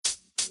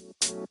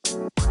Hey,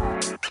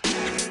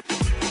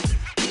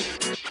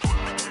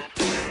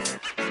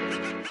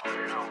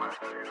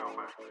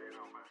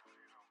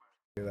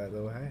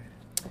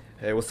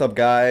 what's up,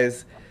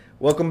 guys?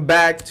 Welcome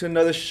back to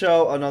another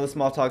show, another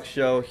small talk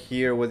show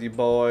here with you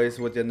boys,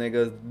 with your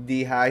niggas,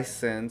 D High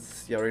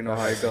Sense. You already know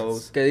how it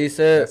goes. ¿Qué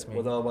dice?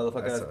 With all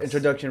motherfuckers.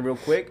 Introduction, real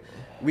quick.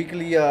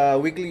 Weekly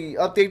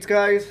updates,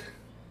 guys.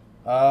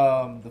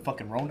 The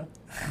fucking Rona.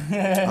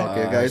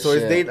 Okay, guys. So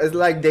it's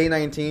like day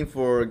 19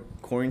 for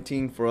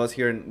quarantine for us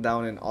here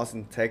down in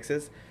Austin,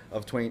 Texas,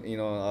 of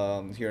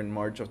here in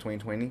March of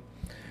 2020.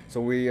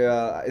 So we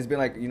it's been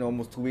like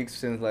almost 2 weeks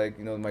since like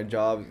my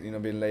job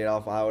being laid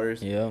off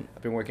hours. Yeah.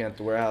 I've been working at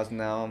the warehouse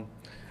now,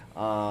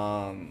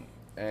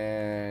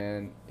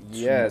 and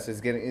yes,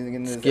 it's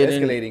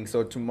escalating.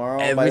 So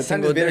tomorrow, by the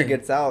time this video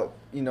gets out,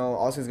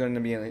 Austin's going to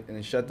be in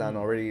a shutdown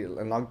already,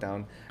 in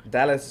lockdown.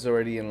 Dallas is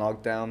already in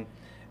lockdown,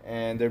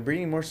 and they're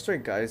being more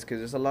strict, guys, because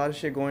there's a lot of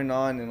shit going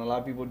on, and a lot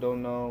of people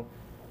don't know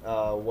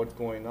what's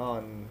going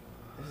on.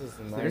 This is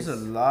nice. There's a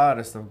lot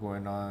of stuff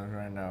going on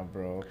right now,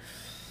 bro.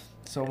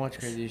 So much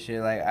crazy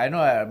shit. Like, I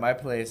know at my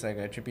place, like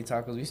at Trippy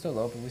Tacos, we still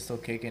open, we still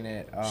kicking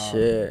it.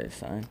 Shit,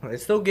 son.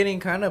 It's still getting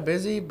kind of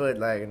busy, but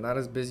like not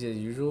as busy as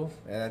usual.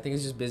 And I think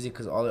it's just busy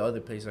because all the other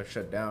places are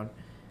shut down.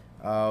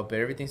 But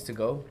everything's to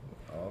go.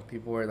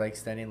 People are like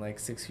standing like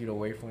 6 feet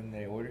away from when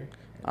they order.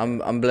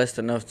 I'm blessed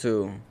enough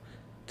to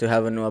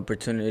have a new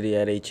opportunity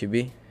at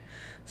H.E.B.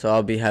 So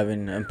I'll be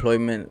having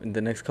employment in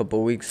the next couple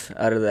of weeks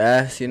out of the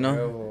ass,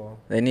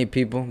 They need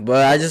people.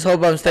 But I just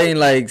hope I'm staying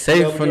like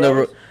safe from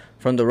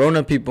the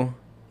Rona people.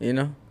 I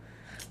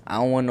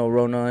don't want no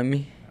Rona on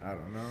me. I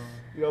don't know.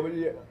 You know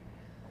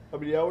how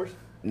many hours?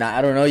 Nah,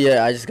 I don't know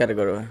yet. I just gotta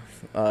go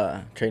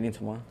to training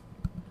tomorrow.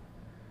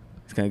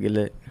 It's gonna get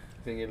lit.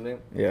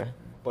 Yeah.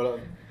 But a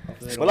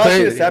lot of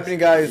shit is happening,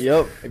 guys.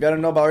 Yep. If you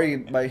don't know about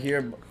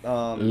here,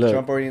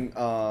 Trump already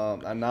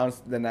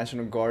announced the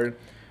National Guard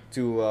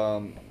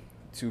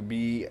to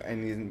be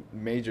in these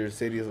major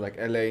cities like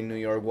LA, New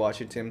York,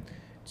 Washington,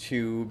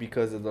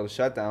 because of the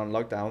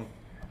lockdown.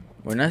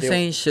 We're not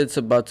saying shit's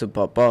about to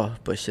pop off,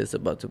 but shit's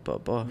about to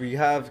pop off. We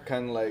have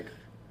kind of like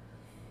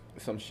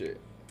some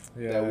shit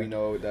that we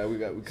know that we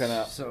kind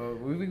of. So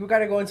we got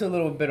to go into a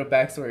little bit of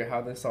backstory how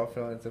this all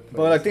fell into place.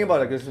 But like, think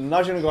about it, because the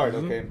National Guard,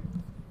 okay.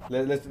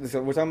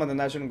 So we're talking about the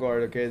National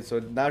Guard, okay. So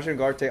the National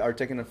Guard are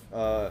taking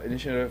a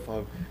initiative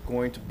of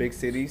going to big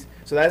cities.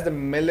 So that's the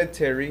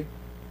military.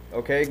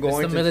 Okay,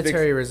 going it's the to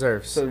military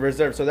reserves. So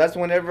reserve. So that's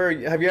whenever.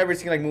 Have you ever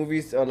seen like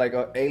movies or like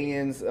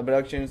aliens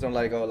abductions or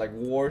like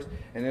wars,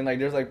 and then like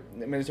there's like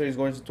military is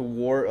going to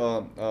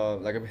war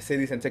like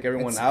cities and take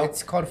everyone out.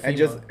 It's called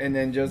F.E.M.A. and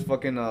then just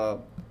fucking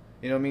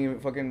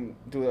fucking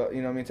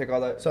do take all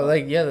that. So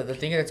like the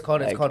thing that it's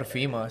called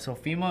F.E.M.A. So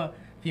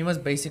FEMA's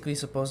basically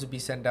supposed to be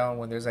sent down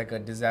when there's like a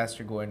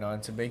disaster going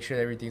on to make sure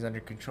everything's under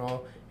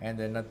control and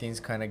then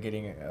nothing's kind of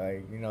getting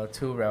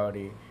too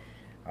rowdy.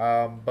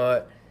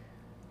 But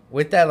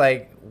with that,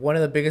 like, one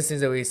of the biggest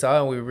things that we saw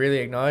and we really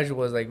acknowledged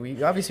was, like,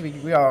 we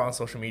are on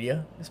social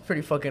media. It's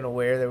pretty fucking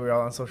aware that we're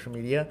all on social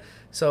media.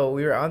 So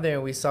we were on there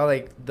and we saw,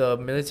 like, the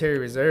military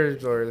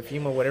reserves or the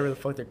FEMA, whatever the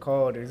fuck they're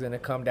called, is going to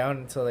come down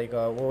into, like,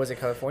 what was it,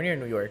 California or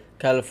New York?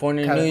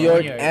 California, New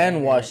York,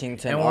 and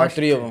Washington. All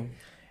three of them.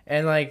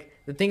 And, like,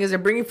 the thing is they're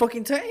bringing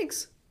fucking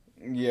tanks.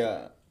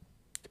 Yeah.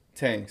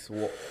 Tanks.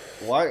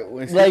 Why?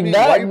 Like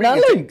not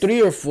like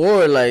 3 or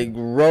 4 like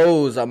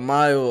rows a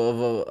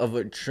mile of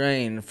a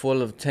train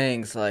full of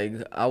tanks. Like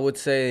I would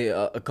say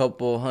a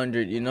couple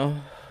hundred.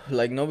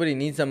 Like nobody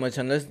needs that much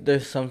unless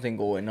there's something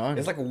going on.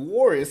 It's like a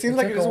war. It seems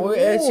like it's a war.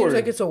 It seems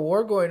like it's a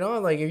war going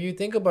on. Like if you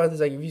think about this,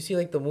 like if you see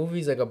like the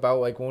movies like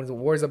about like when the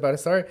war is about to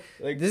start,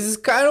 like this is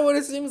kind of what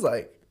it seems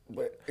like.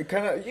 But it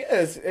kind of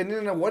yes, and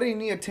then what do you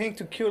need a tank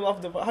to kill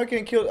off the? How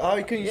can you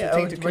use a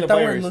tank to kill a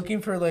virus? We're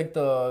looking for like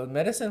the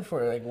medicine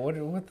for like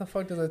what the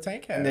fuck does a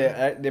tank have?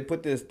 They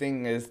put this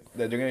thing is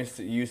that they're gonna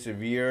use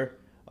severe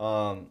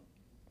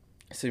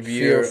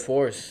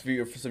force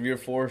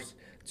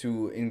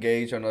to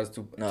engage on us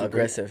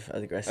aggressive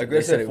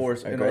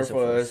force in order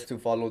for us to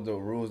follow the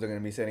rules they're gonna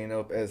be setting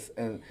up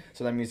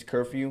so that means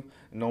curfew,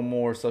 no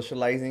more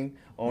socializing,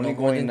 only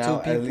going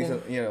out at least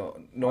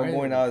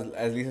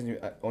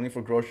only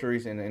for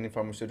groceries and any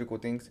pharmaceutical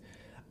things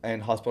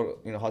and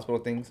hospital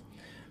things,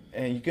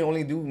 and you can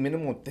only do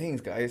minimal things,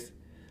 guys.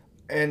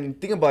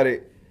 And think about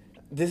it.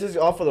 This is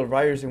all for the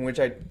virus, in which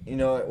I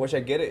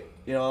get it,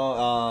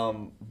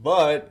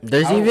 but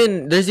there's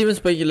even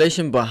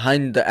speculation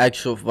behind the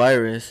actual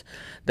virus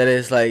that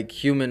is like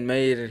human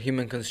made or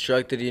human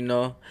constructed,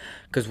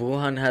 because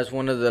Wuhan has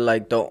one of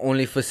the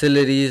only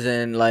facilities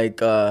in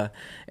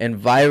in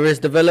virus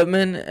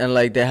development, and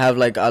like they have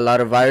like a lot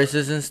of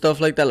viruses and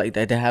stuff like that. Like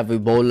they have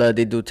Ebola,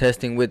 they do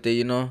testing with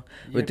it,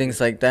 with things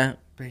like that.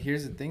 But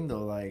here's the thing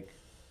though, like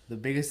the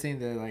biggest thing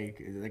that like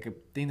a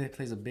thing that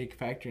plays a big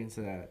factor into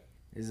that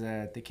is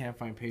that they can't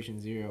find patient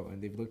zero,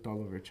 and they've looked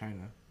all over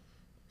China.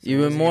 So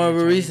even more of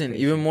a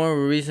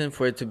reason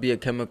for it to be a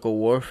chemical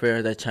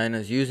warfare that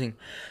China's using.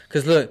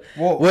 Because look,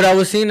 what I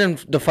was seeing in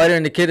The Fighter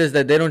and the Kid is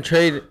that they don't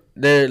trade.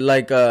 They're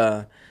like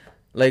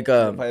Like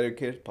Fighter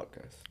Kid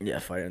podcast. Yeah,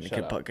 Fighter and the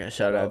Kid podcast.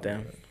 Shout out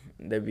them.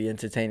 They be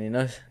entertaining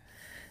us.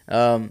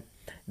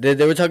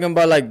 They were talking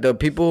about like the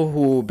people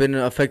who been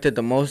affected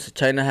the most.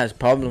 China has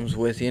problems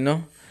with,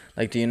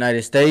 like the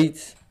United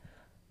States,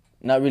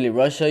 not really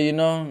Russia,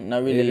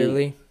 not really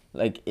Italy.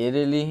 Like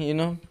Italy,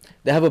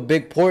 They have a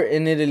big port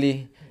in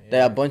Italy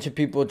that a bunch of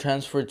people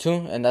transfer to,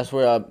 and that's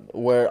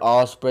where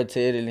all spread to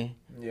Italy.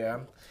 Yeah,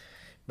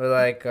 but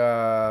like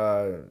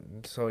but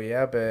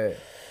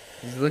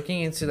he's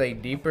looking into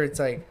like deeper. It's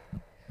like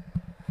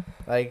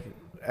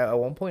at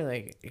one point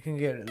like it can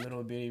get a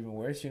little bit even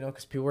worse,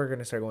 because people are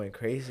gonna start going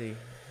crazy,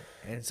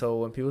 and so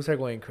when people start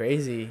going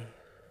crazy,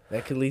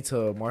 that could lead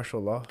to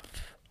martial law.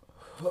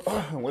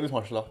 What is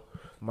martial law?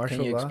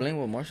 Can you explain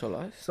what martial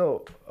law is?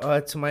 So,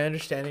 to my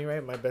understanding,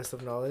 right, my best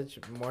of knowledge,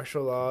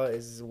 martial law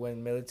is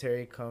when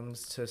military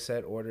comes to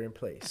set order in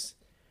place,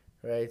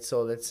 right?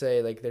 So let's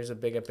say like there's a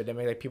big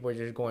epidemic, like people are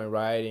just going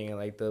rioting, and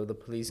like the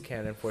police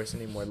can't enforce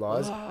any more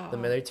laws. The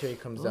military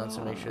comes down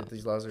to make sure that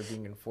these laws are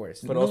being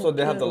enforced. But also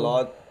they have the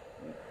law.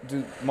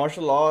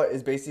 Martial law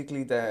is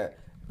basically that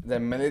the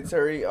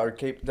military are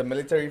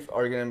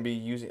gonna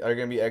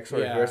be extra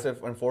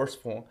aggressive and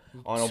forceful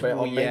on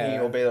making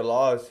you obey the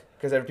laws.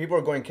 Because if people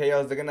are going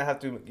chaos, they're gonna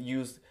have to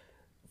use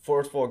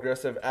forceful,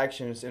 aggressive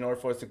actions in order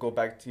for us to go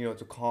back to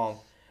to calm,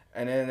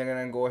 and then they're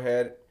gonna go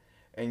ahead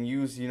and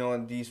use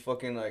these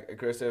fucking like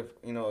aggressive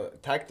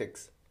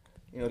tactics,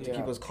 to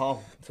keep us calm.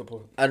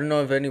 I don't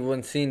know if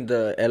anyone's seen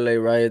the L.A.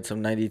 riots of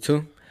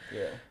 '92.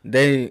 Yeah.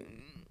 They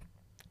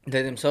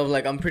themselves,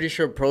 like, I'm pretty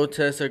sure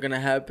protests are gonna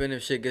happen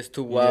if shit gets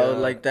too wild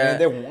like that. And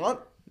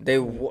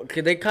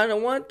they kind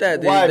of want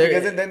that. Why?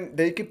 Because then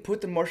they can put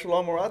the martial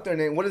law more out there.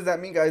 And then what does that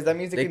mean, guys? That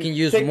means they can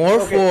use more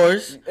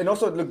force. And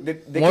also, look,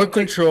 they more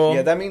control.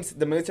 Yeah, that means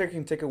the military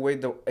can take away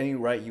any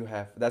right you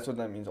have. That's what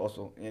that means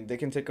also. And they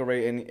can take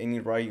away any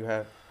right you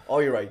have.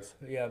 All your rights.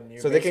 Yeah,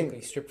 so they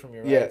can strip from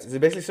your rights. Yeah, they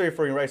basically strip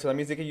from your rights. So that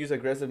means they can use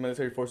aggressive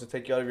military force to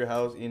take you out of your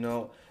house.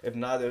 If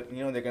not,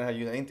 they're gonna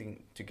use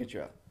anything to get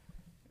you out.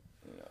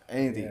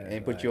 Anything,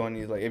 and put you on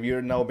these, like, if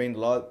you're not obeying the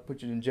law,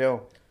 put you in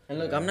jail. And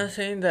look, I'm not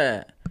saying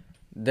that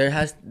there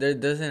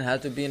doesn't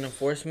have to be an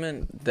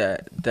enforcement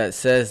that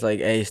says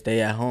like, hey,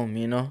 stay at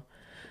home,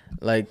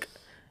 like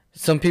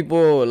some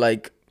people,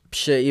 like,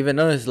 shit, even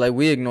us, like,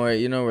 we ignore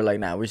it, we're like,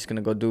 nah, we're just gonna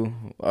go do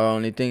our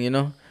only thing,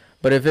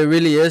 but if it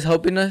really is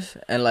helping us,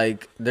 and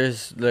like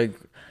there's like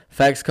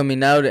facts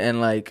coming out, and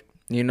like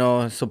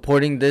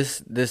supporting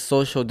this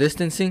social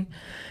distancing,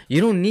 you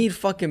don't need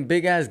fucking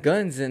big ass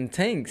guns and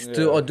tanks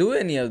to do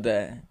any of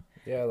that.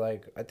 Yeah,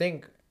 like I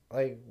think,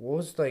 like, what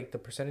was like the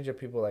percentage of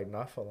people like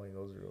not following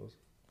those rules?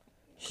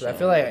 Cause I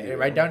feel like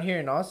right down here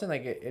in Austin,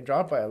 like it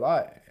dropped by a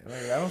lot.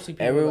 Like I don't see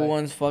people.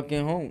 Everyone's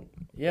fucking home.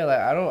 Yeah, like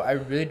I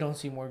really don't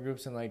see more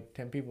groups than like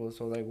 10 people.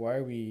 So like, why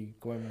are we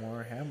going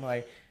more ham?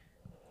 Like,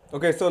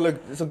 okay, so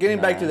look, getting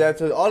back to that,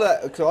 so all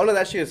of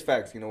that shit is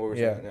facts. What we're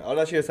saying. All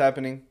that shit is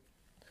happening.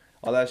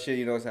 All that shit,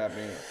 is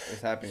happening.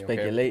 It's happening.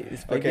 Speculate.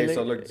 Okay,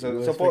 so look,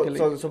 so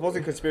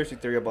supposing conspiracy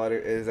theory about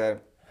it is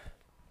that.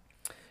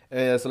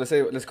 So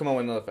let's come up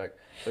with another fact.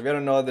 So if you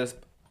don't know, there's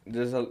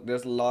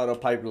a lot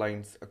of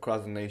pipelines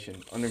across the nation,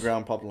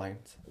 underground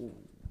pipelines.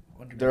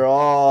 They're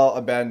all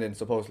abandoned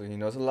supposedly.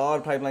 There's a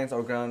lot of pipelines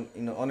underground,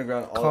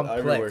 all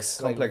everywhere.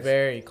 Complex,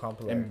 very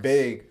complex and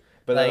big.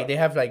 But like they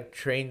have like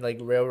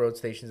railroad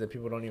stations that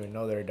people don't even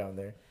know they're down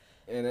there.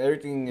 And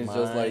everything is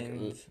just like.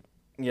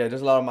 Yeah,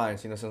 there's a lot of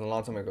mines, since a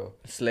long time ago.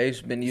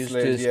 Slaves been used to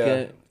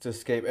escape. To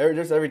escape.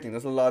 There's everything.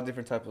 There's a lot of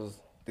different types of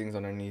things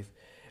underneath.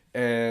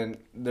 And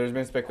there's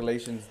been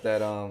speculations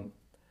that, and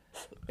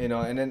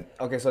then,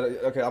 I'm going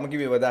to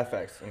give you that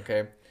facts,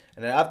 okay?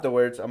 And then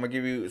afterwards, I'm going to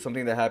give you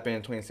something that happened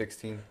in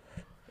 2016.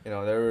 There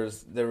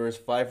was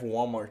 5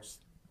 Walmarts,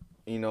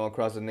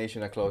 across the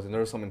nation that closed. And there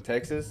was some in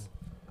Texas.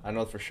 I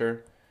know for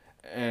sure.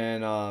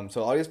 And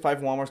so all these 5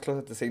 Walmarts closed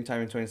at the same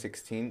time in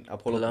 2016. I'll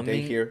pull up the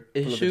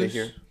date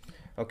here.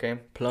 Okay.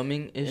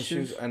 Plumbing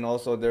issues. And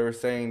also they were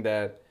saying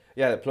that,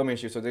 the plumbing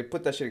issues. So they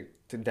put that shit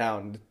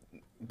down,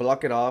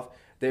 block it off.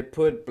 They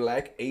put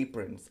black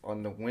aprons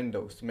on the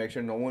windows to make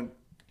sure no one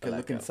can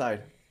look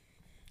inside.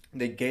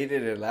 They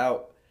gated it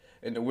out.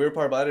 And the weird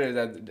part about it is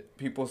that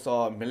people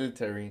saw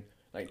military,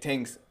 like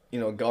tanks,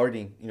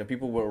 guarding.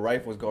 People with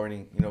rifles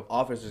guarding,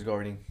 officers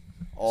guarding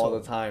all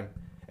the time.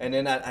 And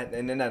then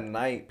at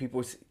night,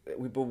 people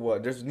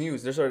there's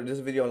news. There's a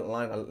video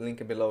online, I'll link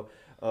it below,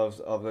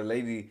 of the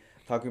lady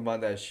talking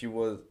about that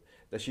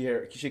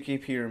she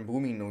keep hearing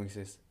booming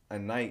noises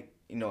at night,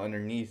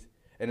 underneath,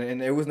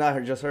 and it was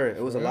not just her.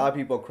 It was a lot of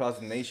people across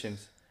the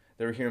nations.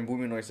 They were hearing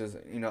booming noises,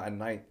 at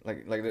night,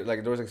 like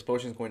there was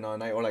explosions going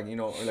on at night, or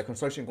like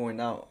construction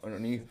going out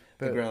underneath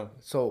the ground.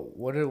 So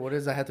what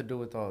does that have to do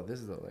with all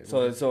this though? Like,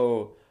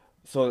 so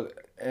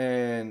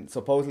and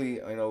supposedly,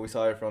 we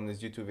saw it from this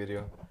YouTube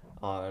video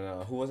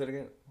on who was it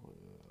again?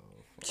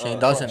 Shane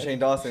Dawson.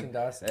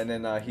 And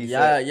then he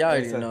said... Yeah,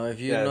 you know. If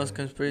you know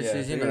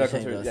conspiracies, you know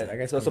Shane Dawson. I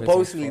guess so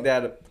supposedly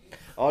that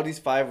all these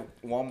 5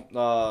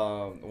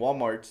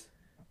 Walmarts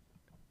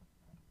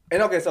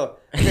And so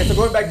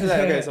going back to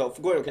that. So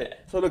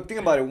look,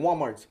 think about it.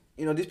 Walmart.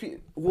 You know, these people.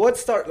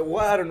 What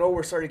out of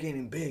nowhere started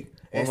getting big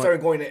and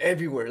started going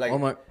everywhere, like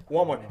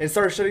Walmart, and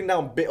started shutting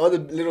down other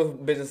little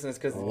businesses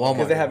because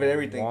they have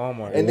everything.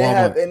 And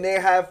they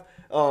have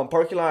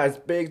parking lot as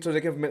big so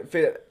they can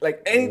fit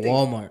like anything.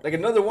 Like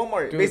another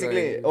Walmart,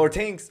 basically, or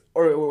tanks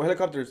or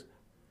helicopters.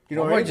 You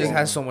know, Walmart just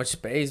has so much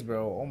space,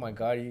 bro. Oh my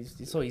god,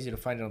 it's so easy to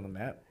find it on the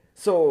map.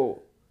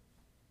 So,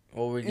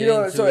 and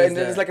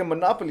then it's like a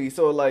monopoly.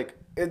 So like,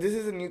 this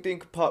is a new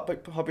thing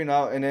popping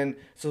out, and then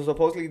so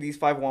supposedly these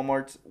 5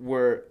 Walmarts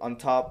were on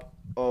top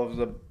of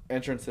the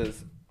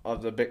entrances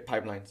of the big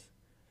pipelines.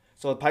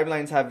 So the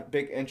pipelines have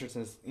big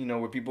entrances, you know,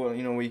 where people,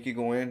 you know, where you could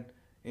go in,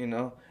 you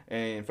know,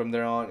 and from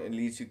there on it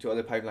leads you to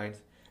other pipelines.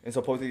 And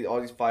supposedly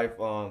all these 5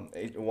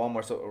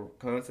 Walmarts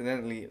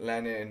coincidentally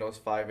landed in those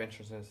 5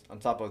 entrances on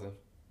top of them.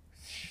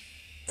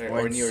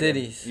 Or near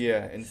cities. Them.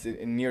 Yeah,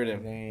 and near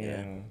them. Damn.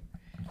 Yeah.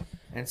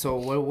 And so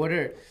what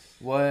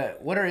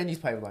are in these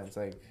pipelines?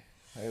 Like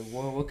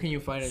what can you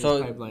find in these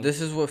pipelines?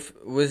 This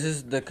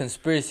is the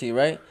conspiracy,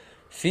 right?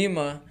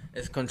 F.E.M.A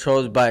is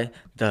controlled by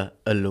the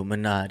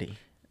Illuminati.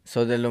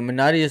 So the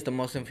Illuminati is the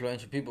most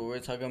influential people. We're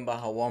talking about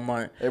how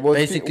Walmart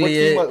what's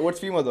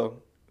F.E.M.A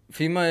though?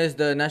 F.E.M.A is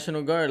the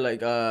National Guard,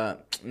 like I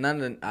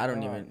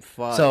don't even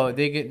fuck. So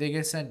they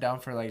get sent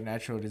down for like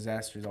natural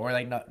disasters or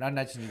like not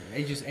natural,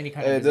 just any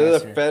kind of disaster.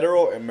 They're the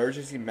Federal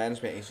Emergency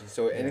Management Agency.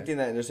 So anything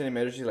that there's any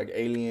emergency like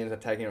aliens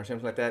attacking or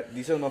something like that,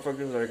 these are the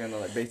motherfuckers that are gonna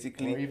like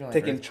basically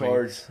take in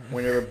charge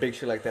whenever big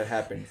shit like that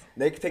happens.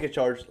 They can take a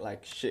charge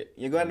like shit.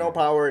 You got no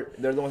power.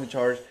 They're the ones in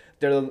charge.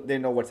 They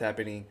know what's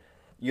happening.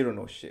 You don't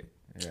know shit.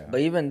 Yeah.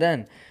 But even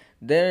then,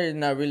 they're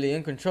not really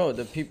in control.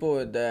 The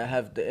people that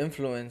have the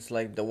influence,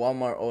 like the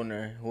Walmart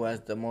owner who has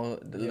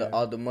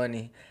all the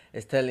money,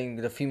 is telling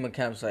the F.E.M.A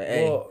camps like,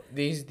 "Hey, well,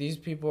 these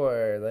people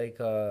are like,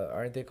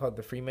 aren't they called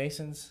the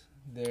Freemasons?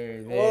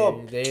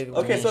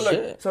 Okay, so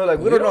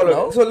we don't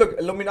know. So look,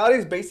 Illuminati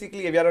is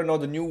basically, if you don't know,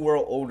 the New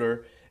World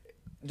Order.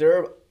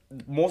 They're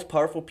most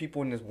powerful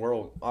people in this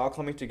world, all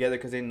coming together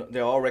because they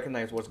all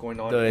recognize what's going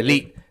on. The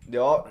elite. They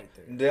all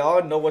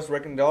know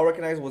they all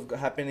recognize what's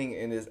happening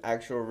in this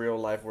actual real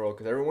life world,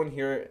 because everyone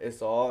here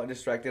is all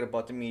distracted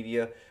about the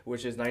media,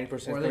 which is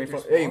 90% coming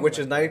from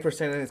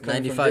 90% is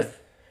coming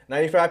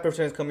 95%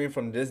 is coming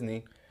from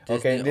Disney.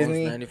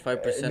 Disney owns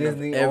 95%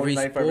 of every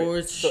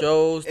sports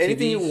shows.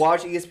 Anything TVs. You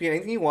watch, ESPN,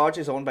 anything you watch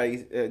is owned by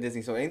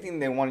Disney. So anything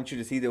they want you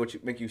to see, they will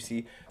make you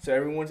see. So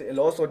it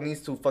also needs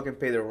to fucking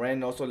pay their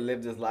rent, also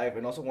live this life,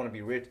 and also want to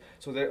be rich.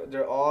 So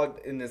they're all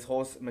in this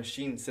whole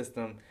machine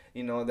system,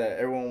 you know, that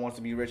everyone wants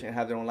to be rich and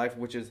have their own life,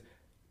 which is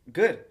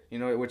good, you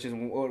know, which is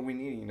what we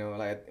need, you know,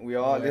 like we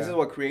all. This is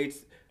what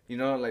creates. You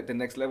know, like the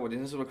next level. This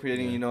is what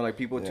creating, you know, like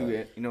people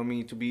to, you know,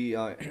 to be.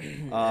 It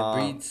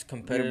breeds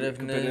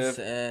competitiveness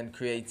and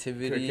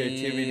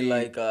creativity,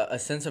 like a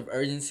sense of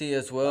urgency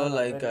as well.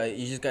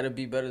 You just gotta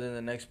be better than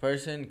the next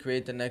person.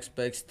 Create the next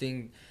best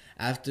thing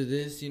after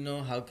this. You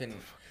know, how can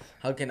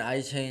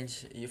I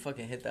change? You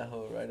fucking hit that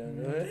hole right on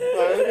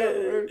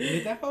there. You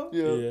hit that hole?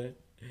 Yeah.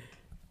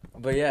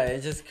 But yeah,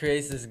 it just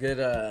creates this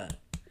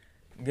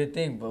good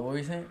thing, but what were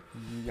you saying?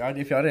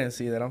 If y'all didn't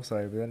see that, I'm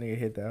sorry, but that nigga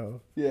hit that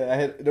hoe.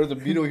 Yeah, there was a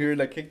beetle here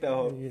that kicked that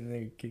hoe. Yeah,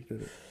 nigga kicked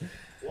it.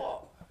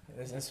 Wow.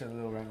 That's a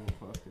little random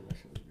applause. That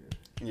shit was good.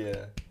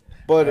 Yeah.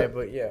 But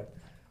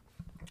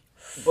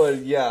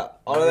yeah,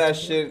 all of that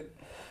shit.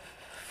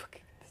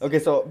 Okay,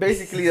 so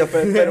basically, we're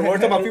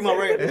talking about female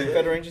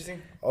federal agency.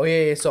 Oh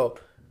yeah. So.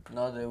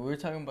 No, we were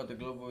talking about the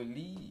global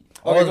elite.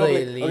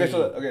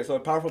 So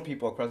powerful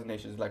people across the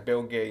nations like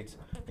Bill Gates,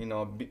 you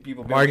know,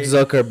 people. Mark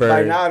Zuckerberg.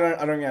 By now,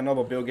 I don't even know,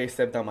 but Bill Gates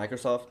stepped down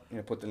Microsoft. You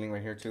know, put the link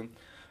right here too.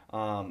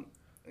 They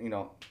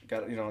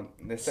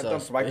stepped down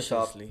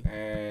Microsoft,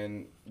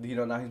 and you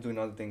know now he's doing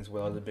other things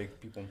with other big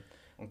people.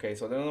 Okay,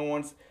 so they're the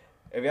ones.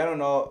 If you don't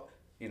know,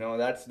 you know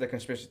that's the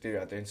conspiracy theory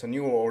out there. It's a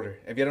new order.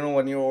 If you don't know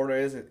what new order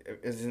is,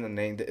 it's in the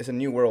name. It's a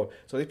new world.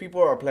 So these people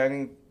are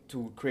planning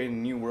to create a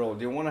new world.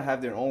 They want to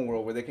have their own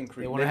world where they can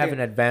create. They want to have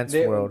an advanced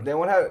world. They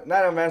want to have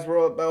not an advanced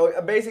world,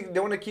 but basically they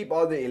want to keep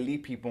all the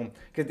elite people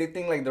because they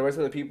think like the rest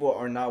of the people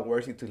are not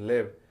worthy to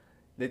live.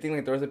 They think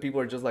like the rest of the people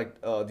are just like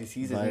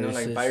diseases, viruses. You know,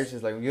 like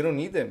viruses. Like you don't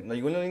need them. Like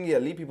you only need the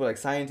elite people, like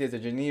scientists,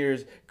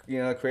 engineers,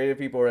 you know, creative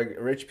people, like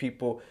rich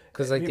people.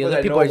 Because like the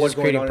other people are just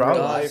creating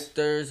problems.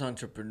 Doctors,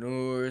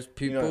 entrepreneurs,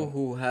 people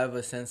who have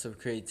a sense of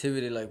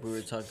creativity, like we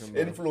were talking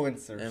about.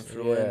 Influencers,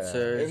 bro.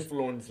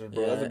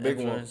 That's a big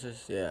one.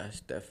 Yeah,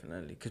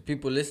 definitely. Because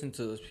people listen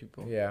to those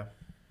people. Yeah.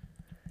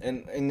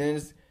 And then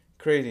it's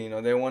crazy, you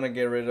know. They want to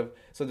get rid of.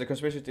 So the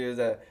conspiracy theory is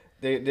that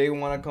they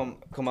want to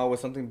come out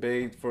with something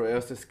big for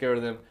us to scare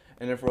them.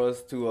 And then for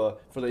us to,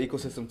 for the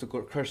ecosystem to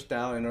crush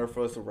down, in order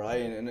for us to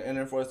riot, and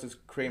then for us to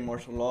create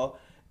martial law.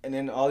 And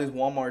then all these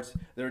Walmarts,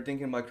 they're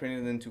thinking about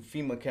creating it into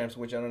F.E.M.A camps,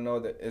 which I don't know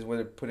that is where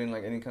they're putting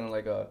like any kind of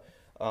like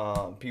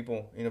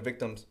people, you know,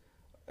 victims.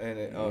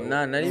 And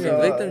not even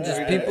victims,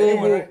 just people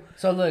who.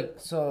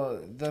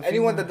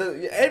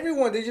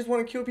 Everyone, they just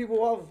want to kill people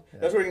off. Yeah.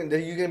 That's what you're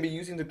gonna be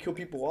using to kill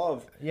people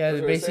off. Yeah,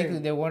 basically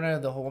they want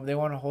to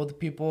hold the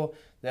people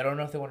They don't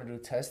know if they want to do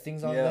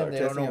testings on them. They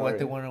don't know what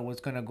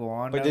what's gonna go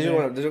on. But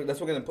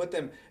that's what gonna put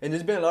them. And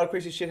there's been a lot of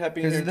crazy shit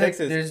happening here in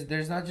Texas.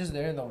 There's not just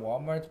there in the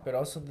Walmarts, but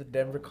also the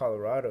Denver,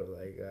 Colorado,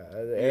 like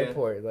the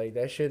airport, like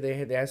that shit. They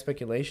have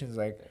speculations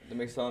like. That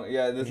makes sense.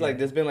 Yeah,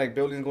 there's been like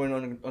buildings going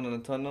on the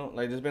tunnel.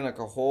 Like there's been like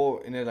a hole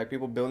in it, like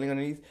people building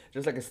underneath.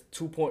 There's like a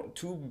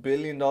 $2.2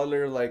 billion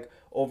like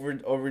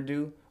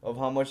overdue of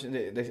how much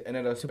they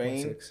ended up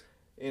paying. 2.6.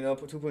 You know,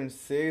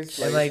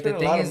 2.6. Like the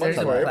thing is, there's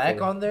a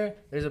plaque on there.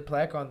 There's a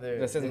plaque on there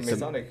that says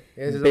Masonic.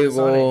 Big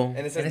old,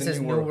 and it says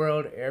New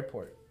World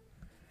Airport.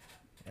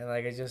 And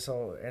like it's just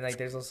so, and like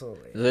there's also.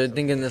 Like, they're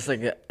thinking it's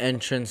like an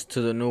entrance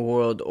to the New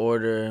World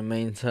Order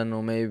main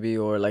tunnel, maybe,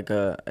 or like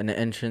an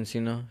entrance,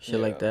 you know, shit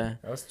like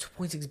that. That was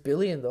 2.6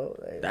 billion though.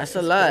 Like, that's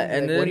a lot.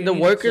 And like, then the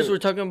workers were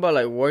talking about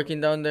like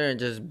working down there and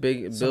just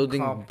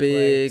building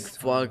big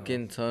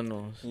fucking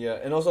tunnels. Yeah,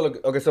 and also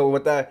look, okay, so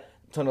with that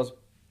tunnels.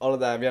 All of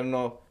that, we don't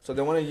know. So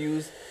they want to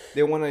use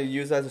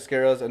that to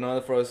scare us in order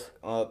for us,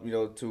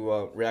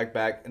 to react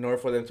back. In order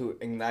for them to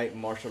ignite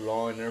martial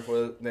law. In order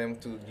for them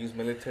to use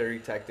military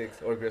tactics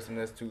or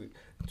aggressiveness to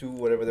do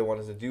whatever they want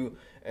us to do.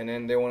 And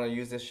then they want to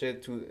use this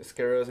shit to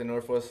scare us in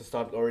order for us to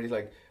stop already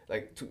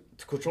to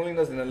controlling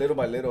us in a little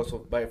by little. So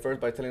by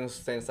telling us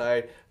to stay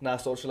inside,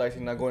 not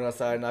socializing, not going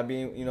outside, not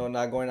being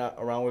not going out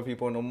around with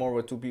people no more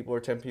with 2 people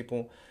or 10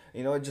 people.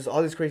 Just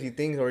all these crazy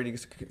things already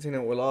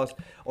we're lost.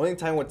 Only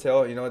time will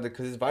tell,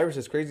 because this virus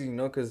is crazy,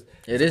 because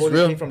it is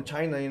real. Came from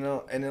China,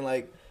 and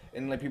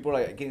then people are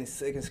like getting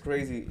sick. It's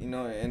crazy,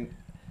 and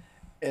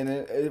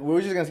we're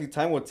just gonna see.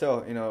 Time will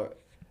tell,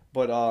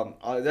 but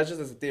that's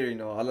just as a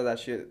theory, all of that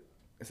shit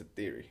is a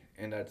theory,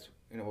 and that's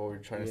what we're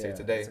trying to say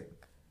today,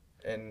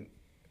 and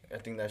I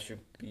think that should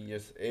be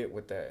just it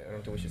with that. I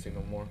don't think we should say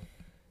no more.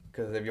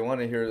 Because if you want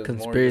to hear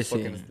conspiracy,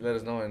 more, just let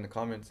us know in the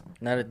comments.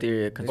 Not a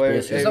theory, a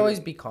conspiracy. Just always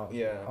be calm.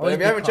 Yeah. But if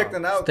you haven't checked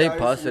them out, stay guys,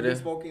 positive. We've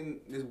been smoking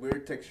this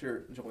weird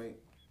texture joint.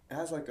 It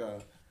has like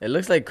a... It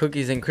looks like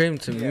cookies and cream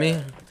to me.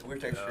 It's a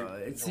weird texture.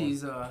 It's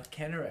these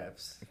Canna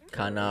Wraps.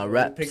 Canna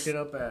Wraps. We picked it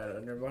up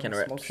at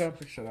Nirvana Smoke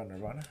Shop. Shout out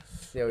Nirvana.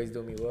 They always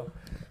do me well.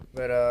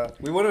 But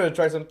we wanted to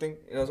try something.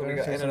 So we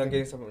ended up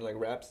getting some like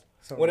wraps.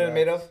 What are they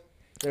made of?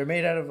 They're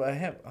made out of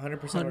hemp,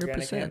 100%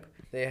 organic hemp.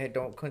 They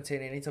don't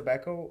contain any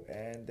tobacco,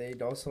 and they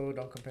also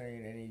don't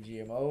contain any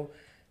GMO.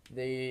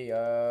 They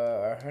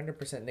are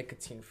 100%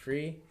 nicotine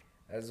free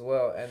as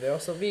well, and they're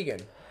also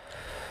vegan.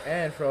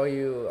 And for all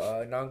you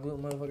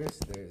non-gluten motherfuckers,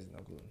 there is no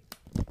gluten.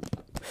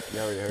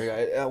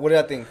 Yeah, what do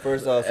you think?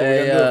 First, so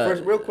we're gonna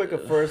do real quick a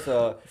first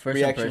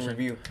reaction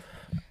review.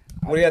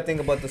 What do you think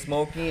about the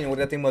smoking, and what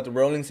do you think about the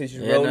rolling? Since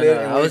you roll it,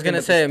 and I was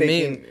gonna say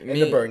me and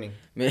the burning.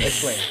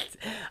 Explain.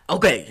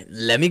 Okay,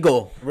 let me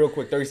go. Real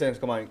quick, 30 seconds.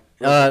 Come on.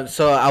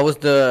 So I was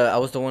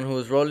the one who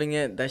was rolling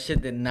it. That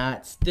shit did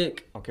not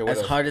stick. Okay.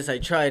 As hard as I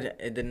tried,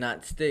 it did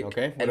not stick.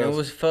 Okay. And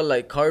it felt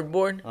like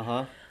cardboard.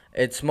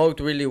 It smoked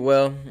really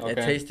well. Okay. It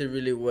tasted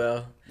really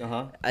well.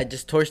 Uh-huh. I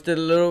just torched it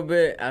a little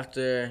bit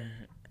after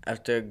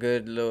a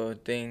good little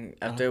thing.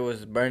 After it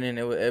was burning,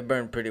 it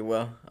burned pretty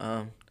well.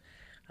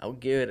 I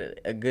would give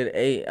it a good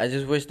 8. I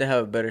just wish they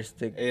have a better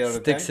stick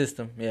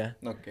system. Yeah.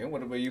 Okay.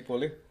 What about you,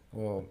 Paulie?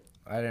 Well,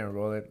 I didn't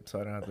roll it, so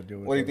I don't have to deal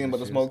with it. What do you think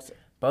about the smokes?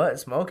 But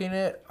smoking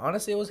it,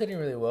 honestly, it was hitting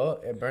really well.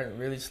 It burnt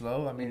really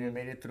slow. I mean, it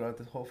made it throughout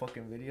this whole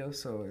fucking video,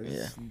 so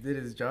it did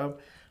its job.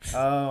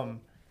 And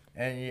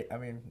I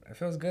mean, it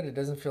feels good. It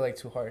doesn't feel like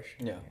too harsh.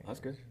 Yeah, that's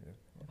good.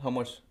 How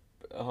much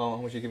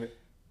you give it?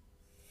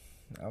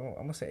 I'm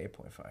gonna say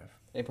 8.5.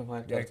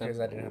 8.5. Yeah, because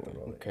I didn't have to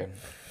roll it. Okay.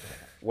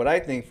 What I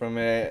think from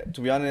it,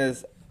 to be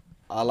honest,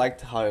 I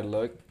liked how it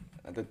looked,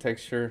 the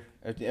texture,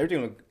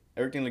 everything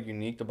looked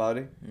unique about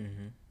it.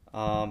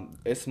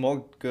 It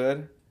smoked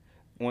good.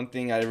 One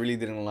thing I really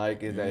didn't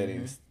like is that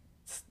it's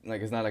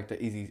not like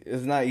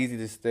it's not easy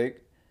to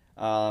stick,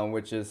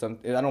 which is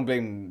something I don't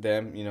blame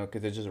them,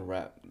 because it's just a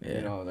wrap.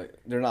 Like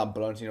they're not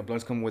blunts.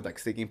 Blunts come with like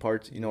sticky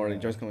parts, or the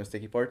joints come with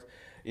sticky parts.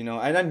 And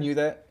I knew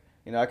that.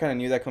 I kind of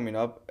knew that coming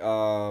up.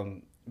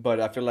 But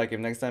I feel like if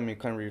next time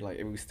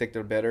if we stick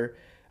to better.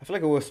 I feel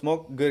like it will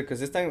smoke good because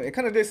this time it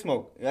kind of did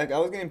smoke. Like I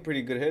was getting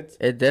pretty good hits.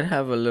 It did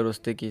have a little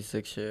sticky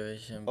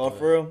situation. Oh,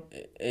 for real?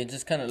 It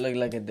just kind of looked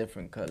like a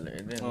different color.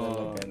 It didn't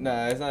look like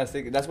nah, it's not a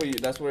sticky. Nah,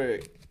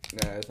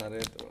 it's not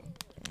it though.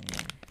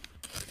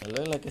 It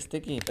looked like a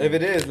sticky. If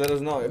it is, let us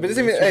know. But does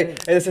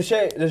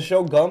it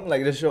show gum?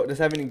 Like does it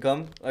have any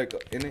gum like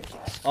in it?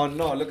 Oh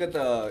no, look at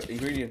the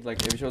ingredients. Like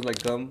if it shows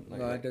like gum. Like,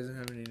 no, it doesn't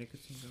have any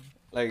nicotine gum.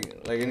 Like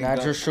any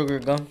natural sugar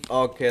gum.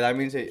 Okay, that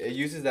means it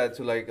uses that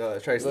to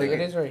try sticking.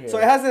 It is right here. So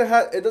it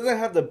doesn't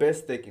have the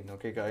best sticking.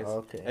 Okay, guys.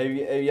 Okay.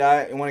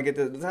 If you want to get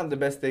it doesn't have the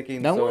best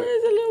sticking. That one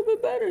is a little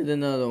bit better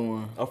than the other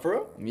one. Oh, for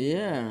real?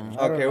 Yeah.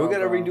 Okay, we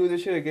gotta redo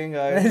this shit again,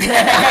 guys. And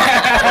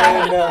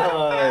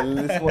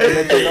just want to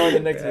let you know in the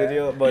next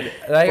video. But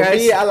for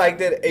me, I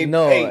liked it. 8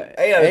 out of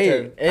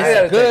 10.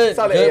 It's good.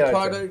 Solid good 8 out of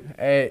product. 10.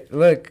 Hey,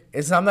 look,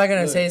 I'm not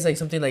gonna say it's like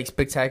something like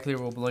spectacular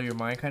will blow your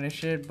mind kind of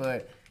shit,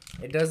 but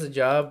it does the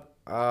job.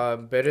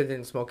 Better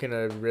than smoking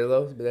a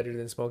Rillo, better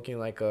than smoking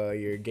like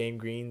your Game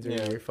Greens or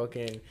your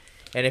fucking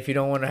And if you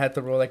don't want to have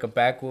to roll like a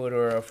backwood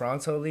or a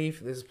frontal leaf,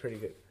 this is pretty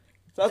good.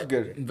 That's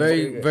good.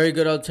 Very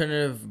good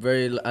alternative.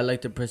 I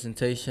like the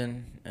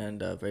presentation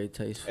and very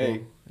tasteful.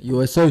 Hey.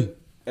 USA.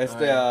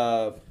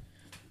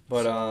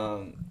 What?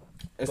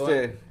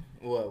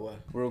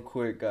 Real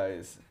quick,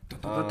 guys.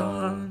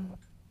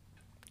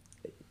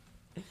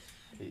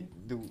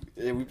 Dude,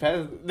 we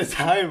passed the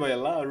time by a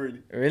lot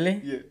already. Really?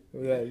 Yeah.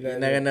 You're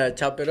not gonna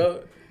chop it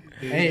up?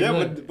 Hey,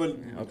 yeah, but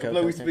okay,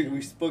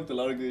 we spoke a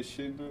lot of good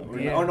shit.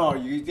 Yeah. Oh no,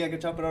 you think I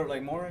can chop it up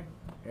like more?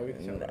 Right?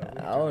 Yeah,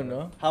 I don't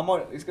know. How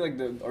much? It's like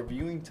our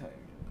viewing time.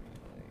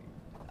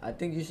 I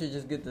think you should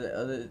just get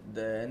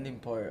the ending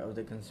part of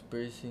the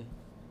conspiracy.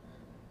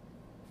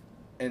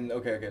 And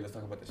okay, let's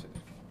talk about this shit.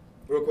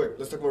 Real quick.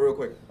 Let's talk about it real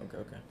quick.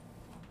 Okay.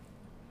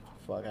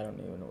 Fuck, I don't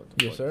even know what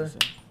the fuck to say.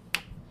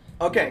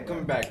 Okay,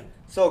 coming back.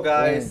 So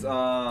guys,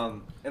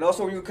 and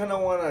also we kind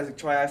of want to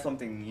try out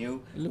something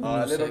new.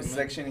 A little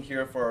section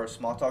here for our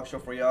small talk show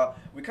for y'all.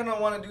 We kind of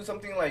want to do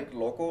something like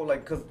local,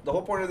 like, cause the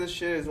whole point of this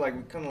shit is like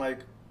we kind of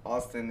like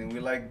Austin and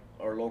we like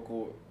our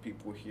local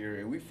people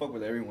here and we fuck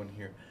with everyone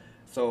here.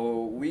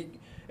 So we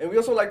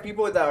also like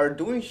people that are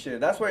doing shit.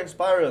 That's what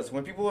inspires us.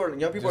 When young people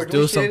are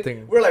doing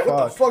shit, we're like,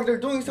 what the fuck they're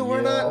doing? So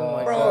we're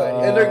not,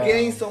 bro. And they're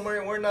getting somewhere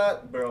and we're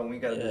not, bro. We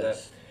gotta do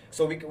that.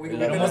 So we've been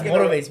looking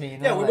motivates me. You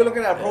know, we've been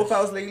looking at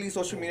profiles lately,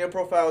 social media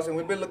profiles, and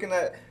we've been looking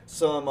at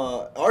some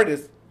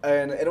artists.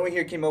 And Edwin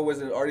here came up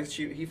with an artist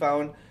he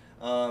found,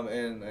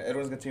 and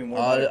Edwin's gonna tell you more.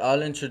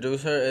 I'll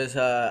introduce her.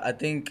 I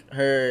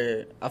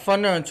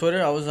found her on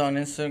Twitter. I was on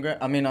Instagram.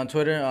 I mean on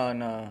Twitter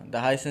on the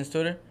Hisense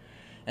Twitter,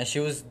 and she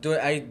was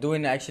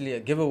doing actually a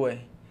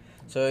giveaway.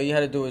 So all you had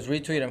to do was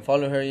retweet and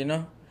follow her, you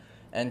know,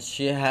 and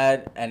she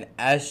had an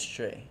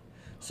ashtray.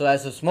 So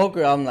as a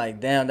smoker, I'm like,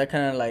 damn, that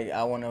kind of like,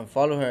 I want to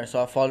follow her.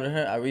 So I followed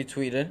her. I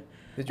retweeted.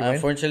 Did you win?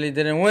 Unfortunately,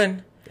 didn't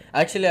win.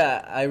 Actually,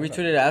 I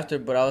retweeted after,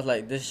 but I was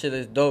like, this shit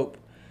is dope.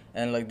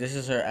 And like, this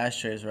is her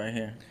ashtrays right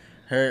here.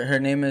 Her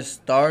name is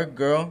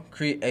Stargirl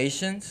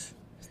Creations.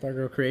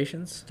 Stargirl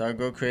Creations?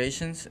 Stargirl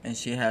Creations. And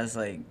she has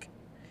like...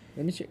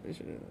 Let me check. We're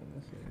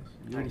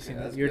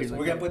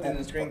gonna put this in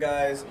the screen,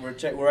 guys.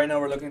 Right now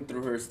we're looking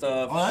through her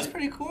stuff. Oh, that's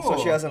pretty cool. So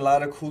she has a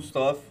lot of cool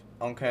stuff.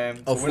 Okay.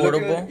 So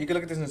affordable. You can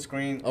look at this on the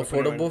screen.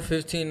 Affordable,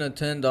 $15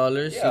 to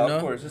 $10. Yeah, you know?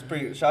 Of course. Just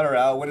shout her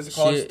out. What is it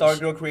called?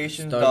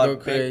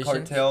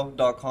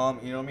 Stargirlcreations.bigcartel.com.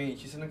 You know what I mean?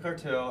 She's in a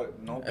cartel.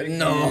 No big deal.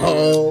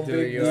 No.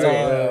 Dude, you know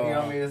what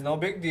I mean? It's no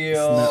big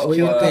deal. What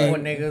you think?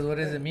 Niggas, what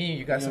does it mean?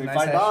 You got some nice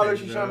 $5.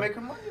 She's trying to make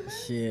her money, man.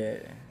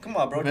 Shit. Come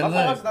on, bro. My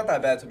 $5 is not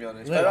that bad, to be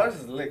honest. $5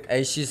 is lick.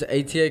 Hey, she's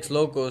ATX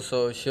local,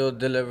 so she'll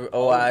deliver.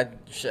 I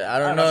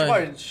don't know. She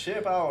might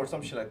ship out or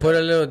some shit like that. Put a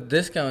little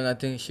discount. I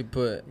think she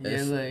put.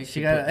 Yeah, like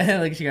she got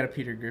a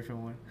Peter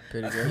Griffin one.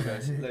 Peter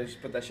Griffin. Like she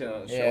put that shit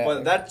on the show.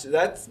 But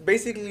that's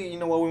basically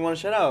what we want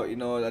to shout out.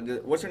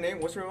 What's her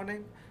name? What's her real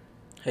name?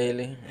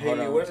 Haley.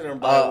 What's her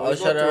name?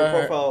 Let's go to her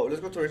profile.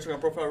 Let's go to her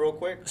Instagram profile real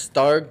quick.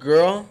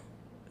 Stargirl,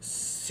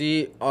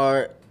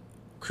 Stargirl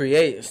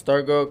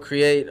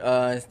Create.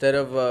 Instead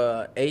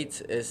of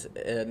 8 is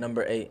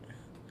number 8.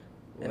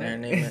 What? And her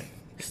name is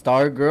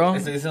Stargirl.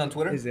 Is it on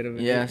Twitter?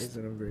 Yes. Is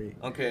it number 8?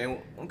 Okay,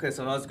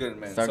 so that's good,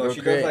 man. Stargirl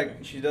so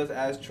she does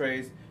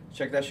ashtrays.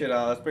 Check that shit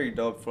out. That's pretty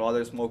dope for all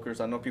the smokers.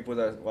 I know people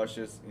that watch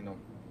this.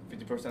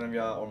 50% of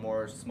y'all or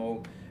more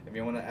smoke. If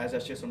you want to add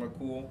that shit somewhere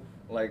cool,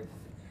 like.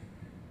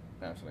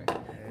 Absolutely.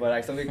 But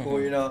like something cool,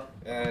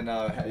 and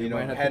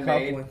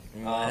handmade.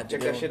 Check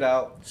that shit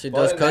out. She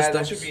does custom.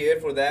 That should be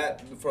it for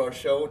our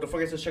show. Don't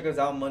forget to check us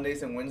out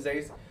Mondays and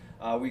Wednesdays.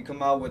 We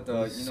come out with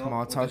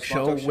small talk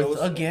show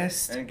with a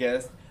guest. You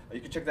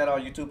can check that out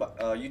on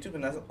YouTube,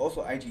 and that's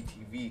also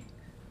IGTV.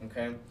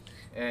 Okay.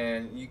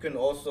 And you can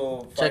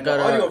also find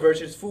the audio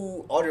versions,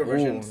 full audio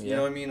versions. You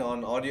know what I mean,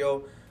 on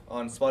audio.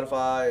 On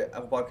Spotify,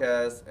 Apple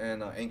Podcasts,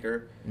 and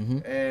Anchor. Mm-hmm.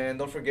 And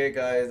don't forget,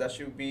 guys, that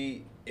should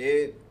be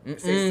it.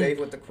 Stay safe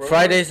with the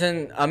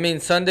corona.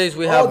 Sundays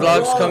we have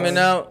vlogs coming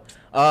out.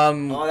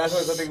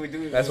 That's something we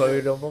do. That's why we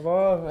don't pop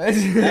off.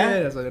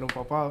 That's why we don't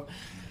pop off.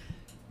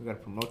 We gotta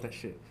promote that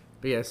shit.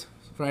 But yes,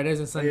 Fridays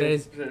and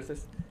Sundays.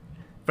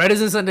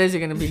 You're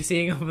gonna be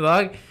seeing a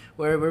vlog.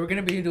 We're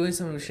gonna be doing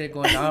some shit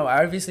going on.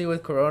 Obviously,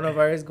 with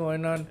coronavirus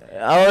going on,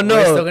 I don't know.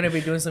 We're still gonna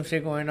be doing some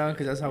shit going on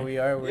because that's how we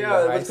are. With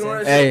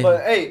coronavirus.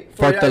 But hey,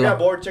 for y'all got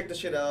bored, check the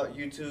shit out.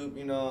 YouTube,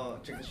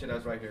 check the shit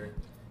out right here.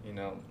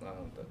 The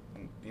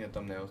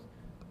thumbnails.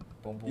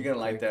 Boom, boom. You're gonna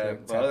like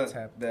that. But other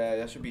than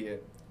that should be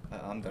it.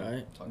 I'm done. All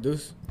right,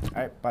 deuce.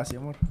 All right, paz y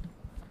amor.